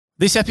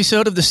This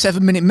episode of the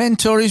 7 Minute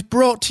Mentor is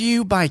brought to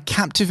you by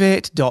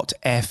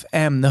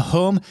Captivate.fm, the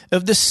home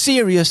of the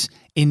serious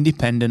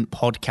independent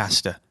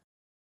podcaster.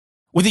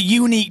 With a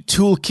unique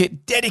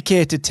toolkit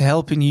dedicated to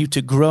helping you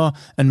to grow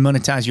and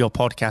monetize your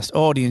podcast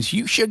audience,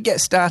 you should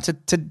get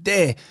started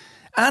today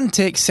and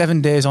take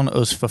 7 days on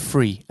us for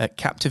free at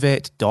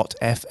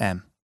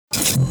Captivate.fm.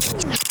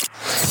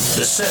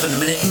 The 7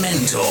 Minute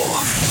Mentor.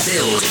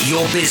 Build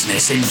your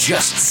business in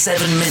just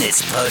 7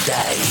 minutes per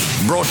day.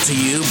 Brought to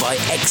you by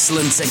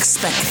Excellence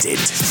Expected,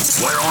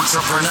 where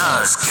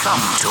entrepreneurs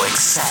come to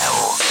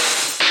excel.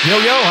 Yo,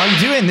 how you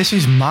doing? This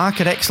is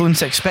Mark at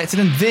Excellence Expected,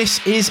 and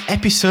this is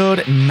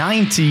episode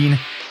 19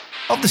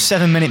 of the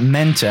 7 Minute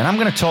Mentor. And I'm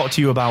going to talk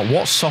to you about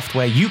what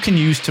software you can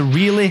use to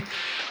really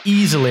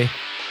easily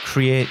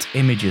create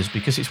images,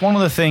 because it's one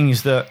of the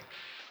things that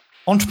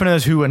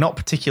entrepreneurs who are not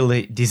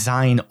particularly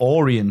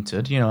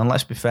design-oriented, and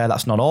let's be fair,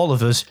 that's not all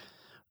of us,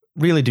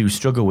 really do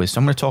struggle with. So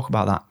I'm going to talk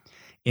about that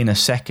in a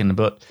second.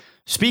 But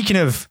speaking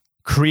of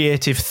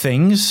creative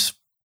things,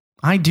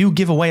 I do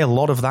give away a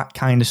lot of that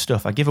kind of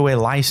stuff. I give away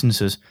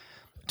licenses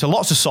to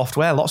lots of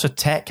software, lots of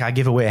tech. I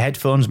give away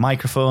headphones,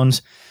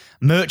 microphones,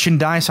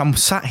 merchandise. I'm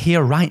sat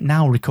here right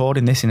now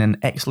recording this in an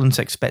Excellence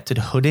Expected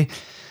hoodie.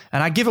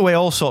 And I give away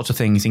all sorts of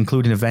things,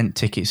 including event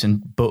tickets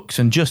and books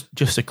and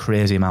just a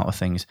crazy amount of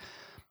things.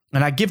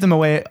 And I give them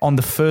away on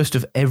the first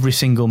of every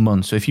single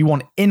month. So if you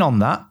want in on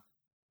that,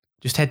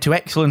 just head to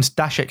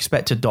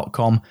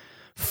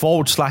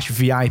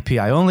excellence-expected.com/VIP.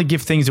 I only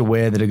give things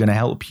away that are going to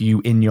help you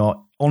in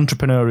your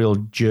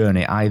entrepreneurial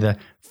journey, either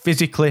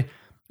physically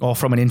or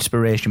from an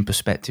inspiration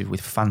perspective, with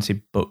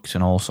fancy books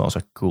and all sorts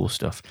of cool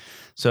stuff.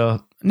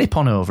 So nip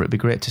on over. It'd be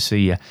great to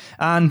see you.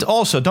 And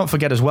also, don't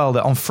forget as well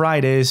that on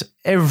Fridays,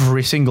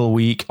 every single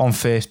week on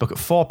Facebook at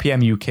 4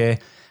 p.m. UK,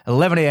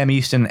 11 a.m.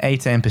 Eastern,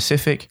 8 a.m.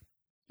 Pacific,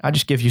 I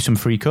just give you some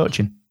free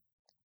coaching.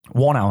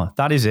 1 hour.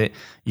 That is it.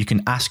 You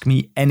can ask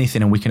me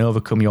anything and we can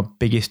overcome your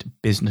biggest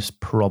business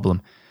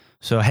problem.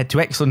 So head to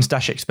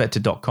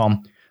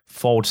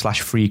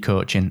excellence-expected.com/free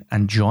coaching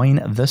and join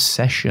the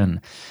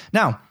session.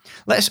 Now,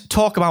 let's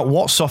talk about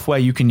what software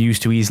you can use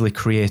to easily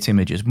create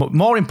images. But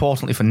more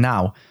importantly for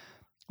now,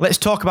 let's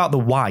talk about the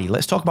why.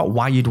 Let's talk about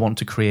why you'd want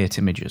to create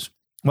images.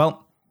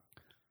 Well,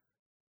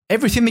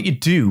 everything that you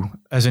do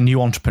as a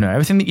new entrepreneur,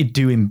 everything that you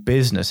do in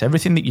business,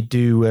 everything that you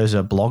do as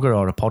a blogger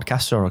or a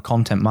podcaster or a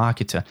content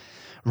marketer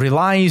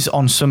relies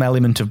on some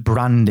element of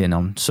branding,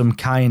 on some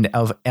kind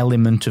of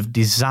element of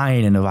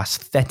design and of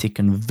aesthetic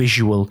and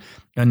visual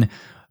and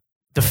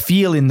the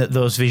feeling that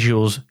those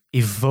visuals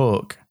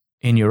evoke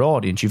in your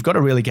audience. You've got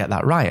to really get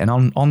that right. And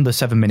on the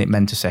 7 Minute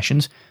Mentor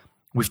sessions,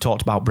 we've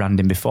talked about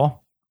branding before,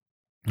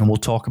 and we'll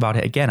talk about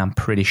it again, I'm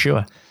pretty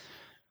sure.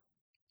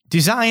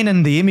 Design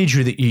and the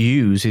imagery that you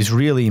use is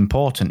really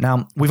important.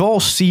 Now, we've all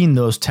seen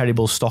those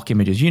terrible stock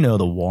images. You know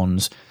the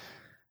ones.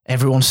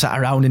 Everyone sat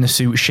around in a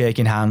suit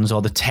shaking hands,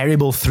 or the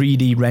terrible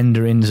 3D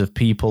renderings of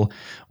people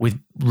with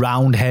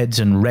round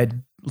heads and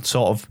red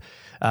sort of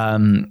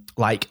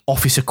like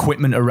office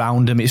equipment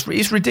around them.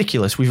 It's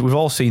ridiculous. We've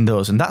all seen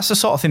those. And that's the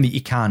sort of thing that you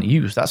can't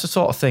use. That's the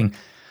sort of thing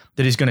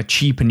that is going to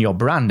cheapen your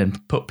brand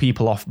and put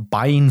people off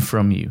buying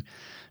from you.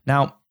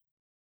 Now,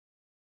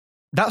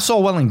 that's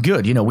all well and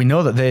good. We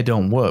know that they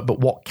don't work, but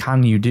what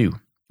can you do?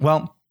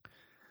 Well,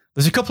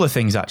 there's a couple of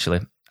things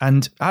actually.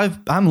 And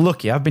I'm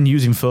lucky. I've been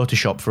using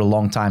Photoshop for a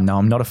long time now.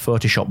 I'm not a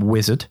Photoshop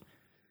wizard.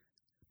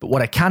 But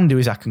what I can do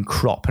is I can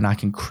crop and I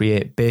can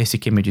create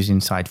basic images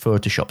inside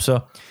Photoshop.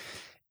 So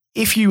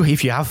if you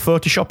have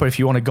Photoshop, or if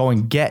you want to go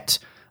and get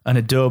an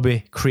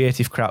Adobe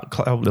Creative Cloud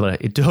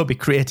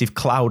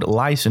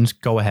license,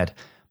 go ahead.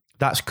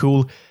 That's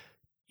cool.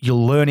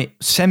 You'll learn it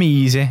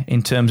semi-easy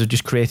in terms of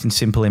just creating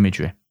simple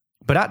imagery.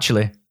 But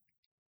actually,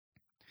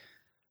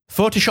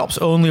 Photoshop's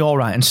only all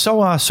right, and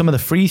so are some of the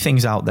free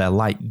things out there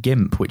like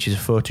GIMP, which is a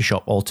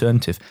Photoshop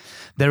alternative.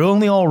 They're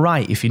only all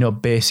right if you know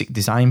basic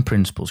design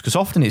principles, because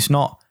often it's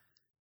not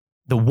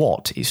the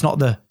what, it's not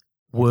the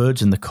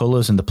words and the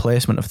colors and the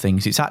placement of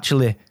things. It's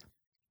actually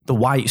the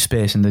white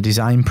space and the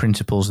design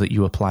principles that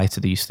you apply to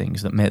these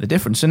things that make the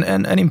difference.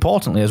 And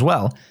importantly as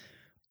well,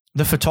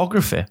 the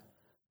photography.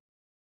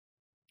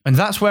 And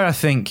that's where I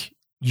think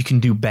you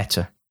can do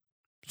better.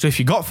 So if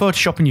you've got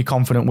Photoshop and you're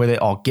confident with it,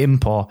 or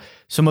GIMP or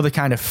some other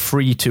kind of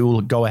free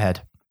tool, go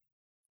ahead.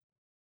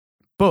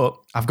 But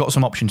I've got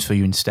some options for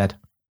you instead.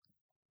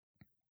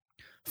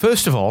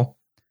 First of all,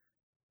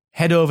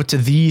 head over to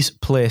these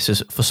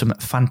places for some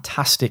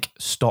fantastic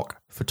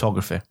stock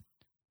photography.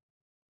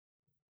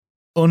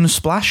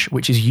 Unsplash,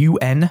 which is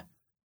unsplash.com,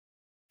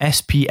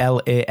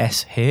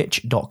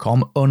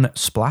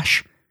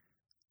 Unsplash,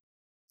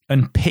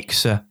 and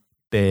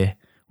Pixabay,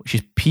 which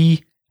is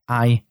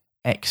Pixabay,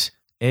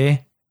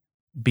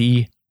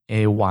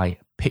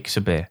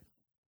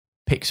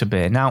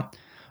 Pixabay. Now,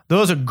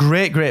 those are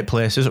great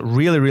places,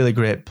 really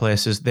great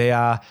places. They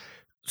are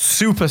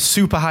super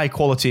high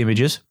quality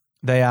images.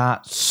 They are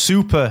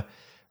super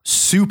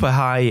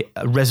high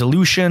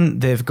resolution.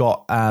 They've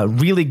got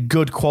really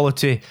good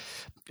quality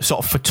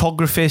sort of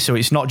photography, so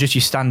it's not just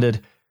your standard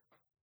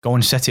Go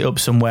and set it up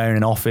somewhere in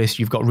an office.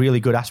 You've got really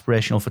good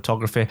aspirational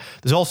photography.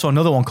 There's also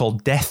another one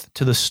called Death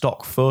to the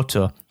Stock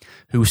Photo,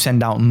 who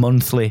send out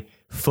monthly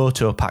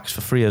photo packs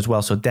for free as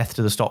well. So Death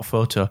to the Stock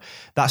Photo,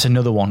 that's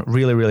another one.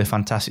 Really, really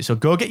fantastic. So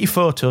go get your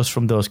photos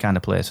from those kind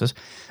of places.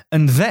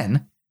 And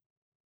then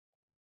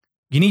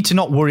you need to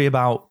not worry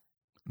about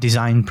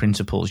design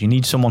principles. You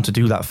need someone to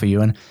do that for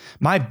you. And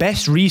my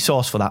best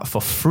resource for that for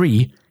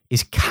free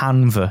is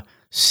Canva.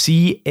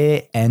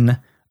 Canva.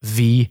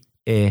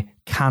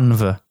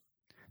 Canva.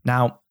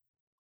 Now,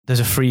 there's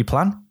a free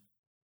plan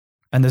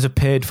and there's a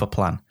paid for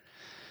plan.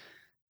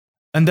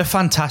 And they're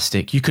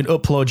fantastic. You can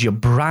upload your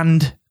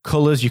brand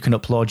colors, you can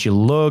upload your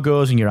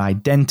logos and your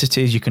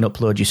identities, you can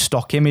upload your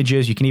stock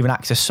images, you can even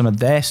access some of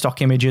their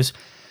stock images.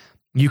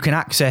 You can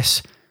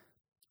access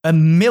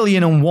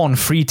 1,000,001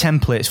 free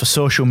templates for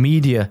social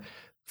media,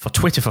 for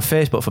Twitter, for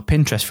Facebook, for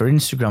Pinterest, for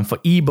Instagram, for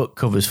ebook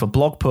covers, for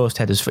blog post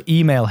headers, for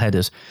email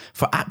headers,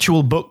 for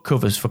actual book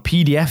covers, for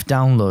PDF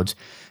downloads.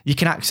 You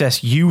can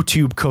access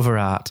YouTube cover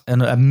art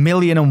and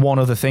 1,000,001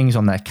 other things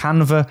on there.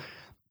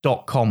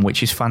 Canva.com,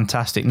 which is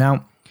fantastic.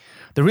 Now,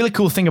 the really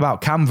cool thing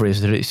about Canva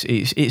is that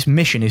its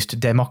mission is to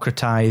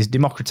democratize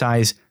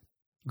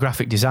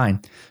graphic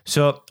design.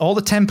 So all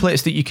the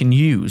templates that you can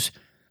use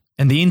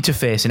and the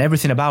interface and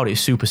everything about it is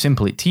super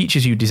simple. It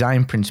teaches you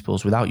design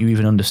principles without you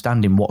even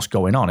understanding what's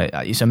going on.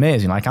 It's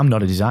amazing. Like, I'm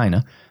not a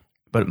designer,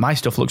 but my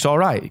stuff looks all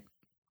right.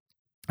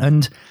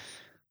 And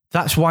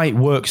that's why it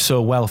works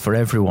so well for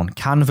everyone.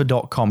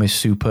 Canva.com is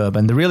superb.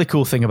 And the really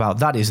cool thing about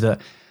that is that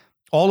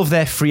all of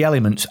their free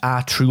elements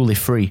are truly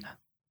free.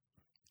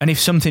 And if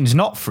something's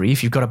not free,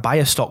 if you've got to buy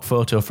a stock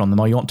photo from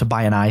them, or you want to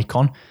buy an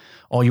icon,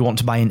 or you want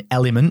to buy an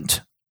element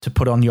to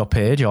put on your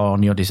page or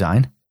on your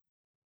design,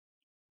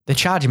 they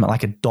charge them at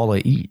like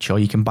 $1 each, or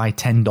you can buy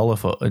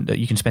 $10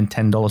 you can spend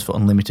 $10 for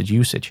unlimited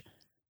usage.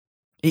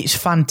 It's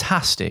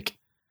fantastic.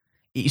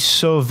 It's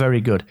so very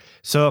good.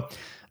 So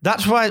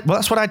that's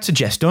what I'd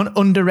suggest. Don't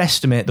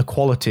underestimate the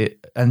quality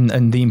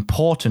and the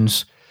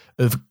importance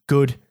of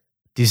good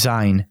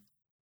design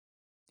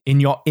in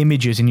your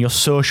images, in your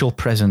social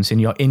presence, in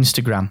your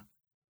Instagram,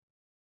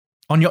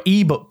 on your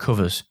ebook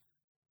covers,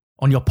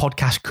 on your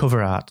podcast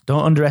cover art.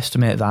 Don't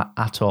underestimate that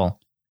at all.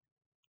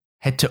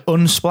 Head to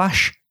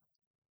Unsplash,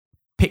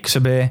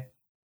 Pixabay,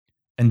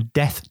 and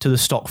Death to the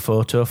Stock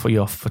Photo for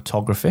your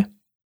photography,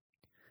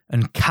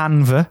 and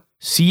Canva,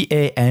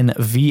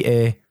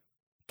 Canva,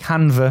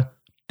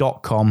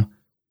 Canva.com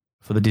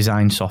for the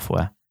design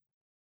software.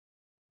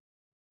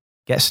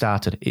 Get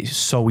started. It's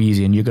so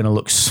easy and you're going to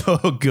look so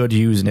good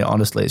using it.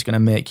 Honestly, it's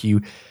going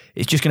to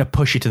it's just going to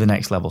push you to the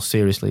next level.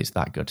 Seriously, it's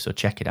that good. So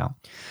check it out.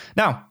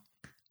 Now,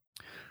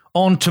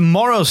 on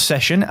tomorrow's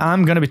session,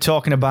 I'm going to be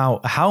talking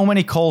about how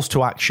many calls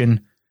to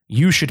action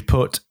you should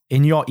put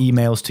in your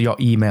emails to your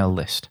email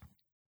list.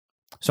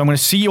 So I'm going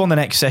to see you on the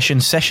next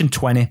session, session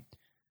 20.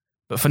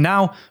 But for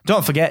now,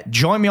 don't forget,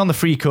 join me on the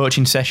free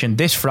coaching session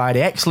this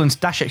Friday,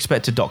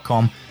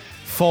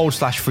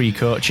 excellence-expected.com/free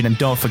coaching. And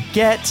don't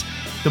forget,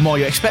 the more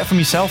you expect from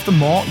yourself, the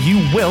more you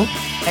will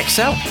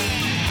excel.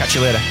 Catch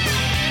you later.